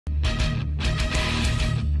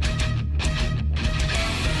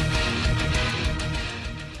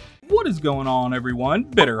What is going on, everyone?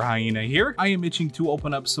 BitterHyena here. I am itching to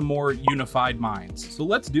open up some more unified mines, so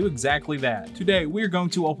let's do exactly that. Today we're going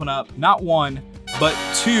to open up not one but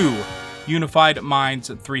two unified mines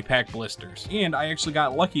 3-pack blisters, and I actually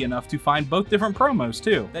got lucky enough to find both different promos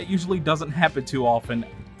too. That usually doesn't happen too often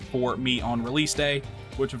for me on release day,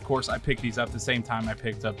 which of course I picked these up the same time I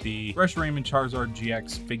picked up the Fresh Raymond Charizard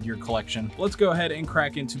GX figure collection. Let's go ahead and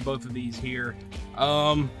crack into both of these here.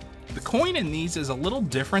 The coin in these is a little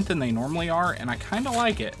different than they normally are, and I kind of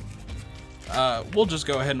like it. We'll just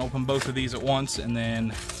go ahead and open both of these at once and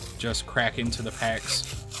then just crack into the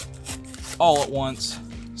packs all at once.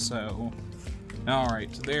 So,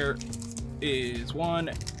 alright, so there is 1,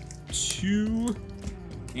 2,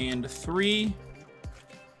 and 3.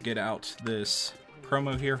 Get out this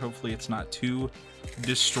promo here. Hopefully it's not too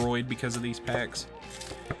destroyed because of these packs.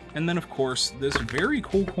 And then, of course, this very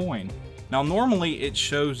cool coin. Now, normally it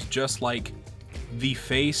shows just like the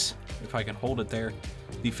face, if I can hold it there,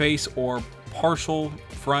 the face or partial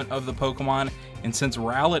front of the Pokemon. And since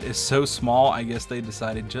Rowlet is so small, I guess they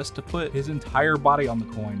decided just to put his entire body on the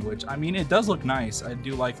coin, which, I mean, it does look nice. I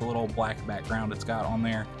do like the little black background it's got on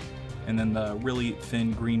there. And then the really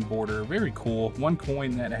thin green border, very cool. One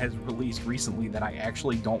coin that has released recently that I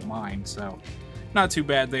actually don't mind, so not too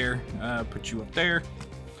bad there. Put you up there.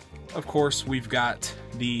 Of course, we've got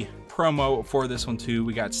the promo for this one too.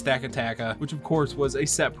 We got Stack Attacka, which of course was a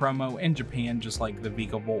set promo in Japan, just like the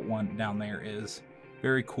Vikavolt one down there is.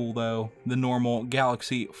 Very cool though. The normal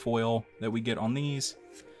Galaxy foil that we get on these.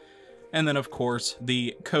 And then of course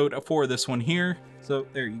the code for this one here. So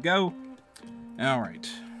there you go. All right,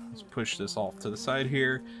 let's push this off to the side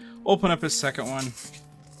here. Open up his second one.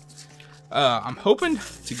 I'm hoping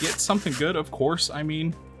to get something good, of course,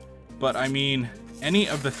 but any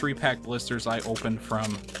of the 3-pack blisters I opened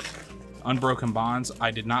from Unbroken Bonds,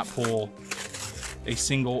 I did not pull a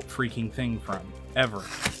single freaking thing from, ever.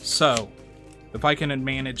 So, if I can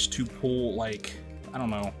manage to pull, like, I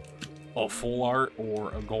don't know, a full art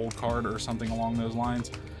or a gold card or something along those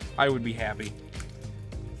lines, I would be happy.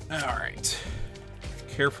 Alright.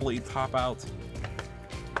 Carefully pop out.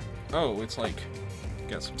 Oh, it's like,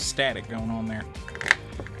 got some static going on there.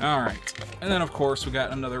 Alright. And then, of course, we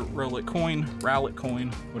got another Rowlet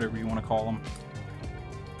coin, whatever you want to call them.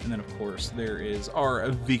 And then, of course, there is our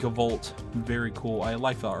Vikavolt. Very cool. I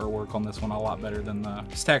like the artwork on this one a lot better than the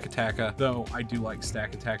Stack Attacka, though I do like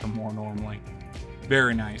Stack Attacka more normally.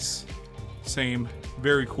 Very nice. Same,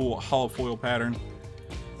 very cool hollow foil pattern.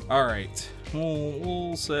 Alright,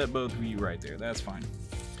 we'll set both of you right there. That's fine.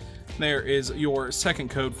 There is your second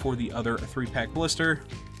code for the other 3-pack blister.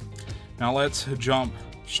 Now let's jump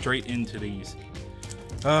straight into these.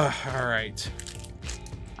 Alright,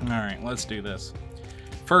 let's do this.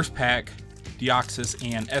 First pack, Deoxys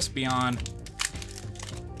and Espeon.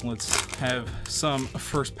 Let's have some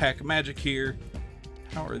first pack magic here.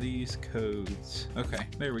 How are these codes? Okay,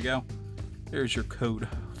 there we go. There's your code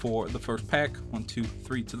for the first pack. 1, 2,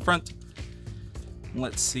 3 to the front.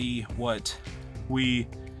 Let's see what we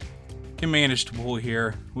can manage to pull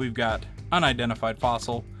here. We've got Unidentified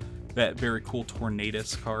Fossil, that very cool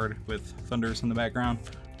Tornadus card with thunders in the background.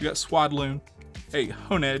 We got Swadloon, a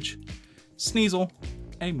Honedge, Sneasel,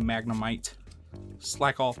 a Magnemite,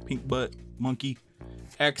 Slackoff, Pink Butt, Monkey,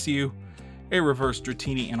 Axew, a Reverse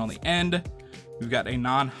Dratini, and on the end, we've got a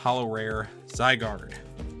non-holo rare Zygarde.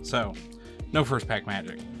 So, no first pack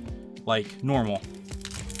magic, like normal.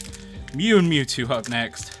 Mew and Mewtwo up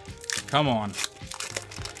next. Come on.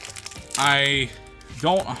 I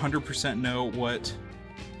don't 100% know what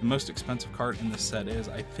the most expensive card in this set is.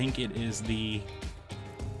 I think it is the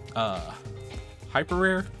Hyper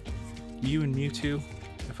Rare Mew and Mewtwo,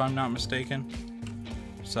 if I'm not mistaken.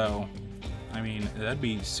 So, that'd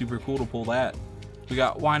be super cool to pull that. We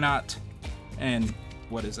got Why Not, and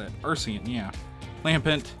what is that? Arceus, yeah.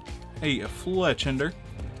 Lampent, a Fletchender,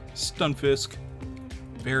 Stunfisk.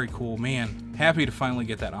 Very cool, man. Happy to finally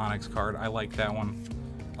get that Onyx card. I like that one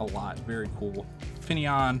a lot. Very cool.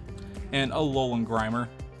 Finneon, and a Alolan Grimer.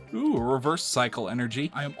 Ooh, a reverse Cycle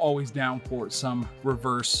Energy. I am always down for some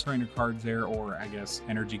reverse trainer cards there, or I guess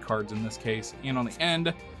energy cards in this case. And on the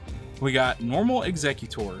end, we got normal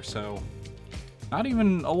Executor, so not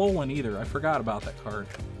even Alolan either. I forgot about that card.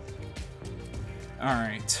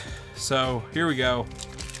 Alright, so here we go.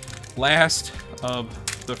 Last of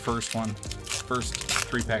the first one. First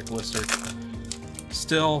 3-pack blister.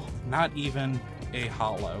 Still not even a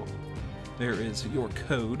holo. There is your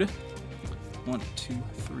code. 1, 2,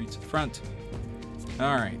 3 to the front.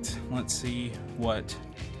 Alright, let's see what...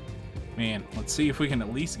 Man, let's see if we can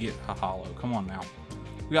at least get a holo. Come on now.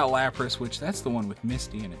 We got Lapras, which that's the one with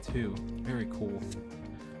Misty in it too. Very cool.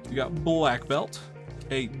 We got Black Belt,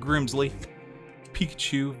 a Grimsley,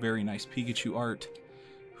 Pikachu, very nice Pikachu art.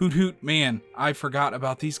 Hoot Hoot, man, I forgot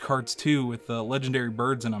about these cards too with the legendary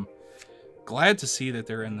birds in them. Glad to see that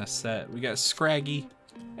they're in this set. We got Scraggy,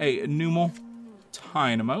 a Numel,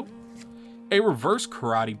 Tynamo, a reverse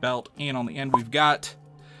karate belt, and on the end we've got,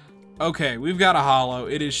 okay, we've got a holo.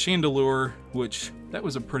 It is Chandelure, which that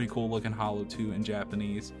was a pretty cool looking holo too in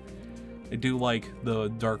Japanese. I do like the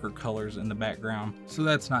darker colors in the background, so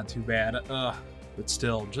that's not too bad. But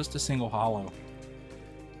still, just a single holo.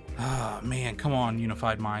 Ah, man, come on,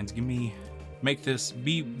 Unified Minds, make this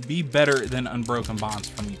be better than Unbroken Bonds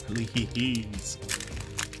for me, please.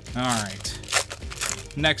 All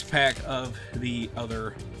right. Next pack of the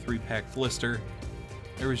other 3-pack blister.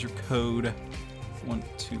 There is your code. 1,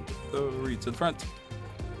 2, 3 to the front.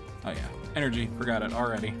 Oh yeah, energy, forgot it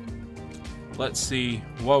already. Let's see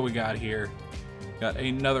what we got here. Got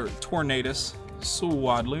another Tornadus,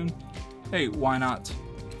 Swadloon. Hey, why not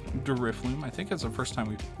Drifloon? I think that's the first time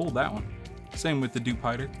we've pulled that one. Same with the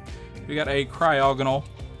Dupiter. We got a Cryogonal,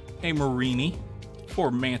 a Marini,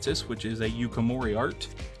 for Mantis, which is a Yukamori art.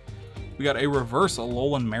 We got a reverse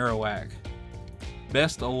Alolan Marowak.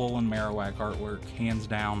 Best Alolan Marowak artwork, hands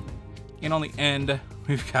down. And on the end,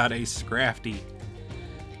 we've got a Scrafty.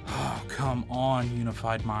 Oh, come on,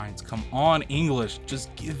 Unified Minds. Come on, English.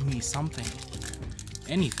 Just give me something.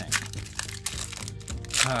 Anything.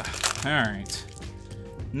 Alright.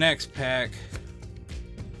 Next pack.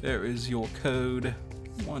 There is your code.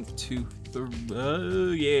 1, 2,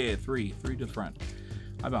 3. Yeah, 3. 3 to the front.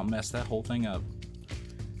 I about messed that whole thing up.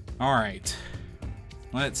 Alright.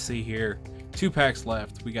 Let's see here. 2 packs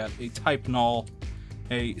left. We got a Type Null,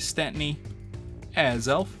 a Stentny,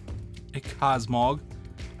 Azelf, a Cosmog.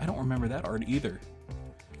 I don't remember that art either.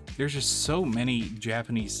 There's just so many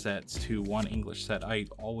Japanese sets to one English set. I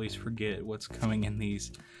always forget what's coming in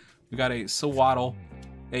these. We got a Sawaddle,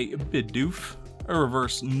 a Bidoof, a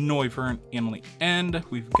reverse Noivern, and on the end,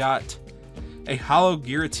 we've got a Holo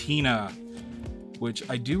Giratina, which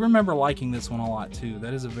I do remember liking this one a lot too.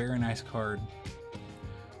 That is a very nice card.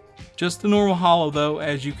 Just the normal holo though,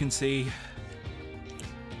 as you can see.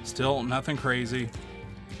 Still nothing crazy.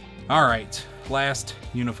 All right, last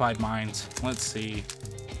Unified Minds. Let's see.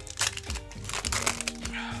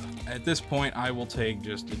 At this point, I will take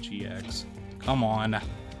just a GX. Come on.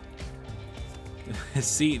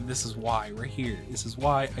 See, this is why, right here. This is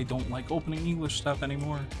why I don't like opening English stuff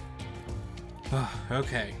anymore.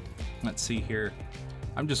 Okay, let's see here.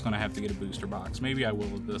 I'm just gonna have to get a booster box. Maybe I will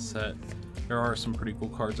with this set. There are some pretty cool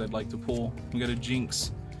cards I'd like to pull. We got a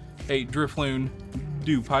Jinx, a Drifloon,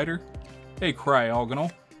 Dupiter, a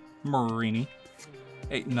Cryogonal, Marini,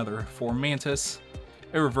 another Formantis,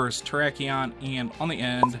 a reverse Terrakion, and on the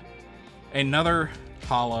end, another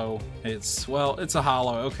holo. It's a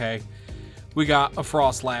holo, okay. We got a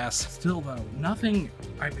Frostlass. Still though, nothing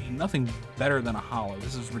better than a holo.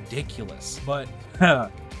 This is ridiculous. But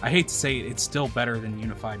I hate to say it, it's still better than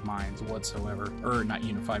Unified Minds whatsoever. Or not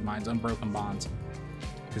Unified Minds, Unbroken Bonds.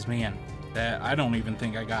 Because man, I don't even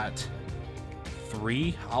think I got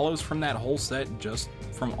 3 holos from that whole set just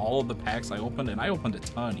from all of the packs I opened, and I opened a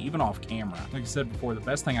ton, even off camera. Like I said before, the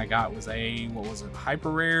best thing I got was a, what was it,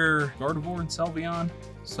 hyper rare Gardevoir and Sylveon.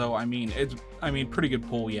 So I mean, it's pretty good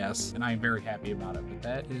pull, yes, and I am very happy about it. But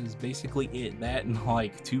that is basically it. That and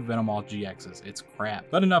like 2 Venomoth GXs. It's crap.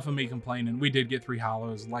 But enough of me complaining. We did get 3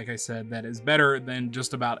 holos. Like I said, that is better than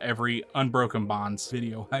just about every Unbroken Bonds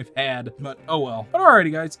video I've had. But oh well. But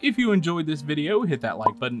alrighty guys, if you enjoyed this video, hit that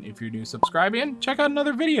like button. If you're new, subscribe and check out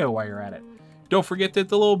another video while you're at it. Don't forget to hit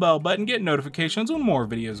the little bell button, get notifications when more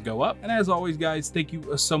videos go up. And as always guys, thank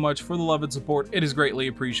you so much for the love and support. It is greatly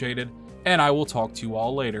appreciated. And I will talk to you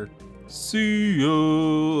all later. See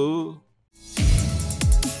ya!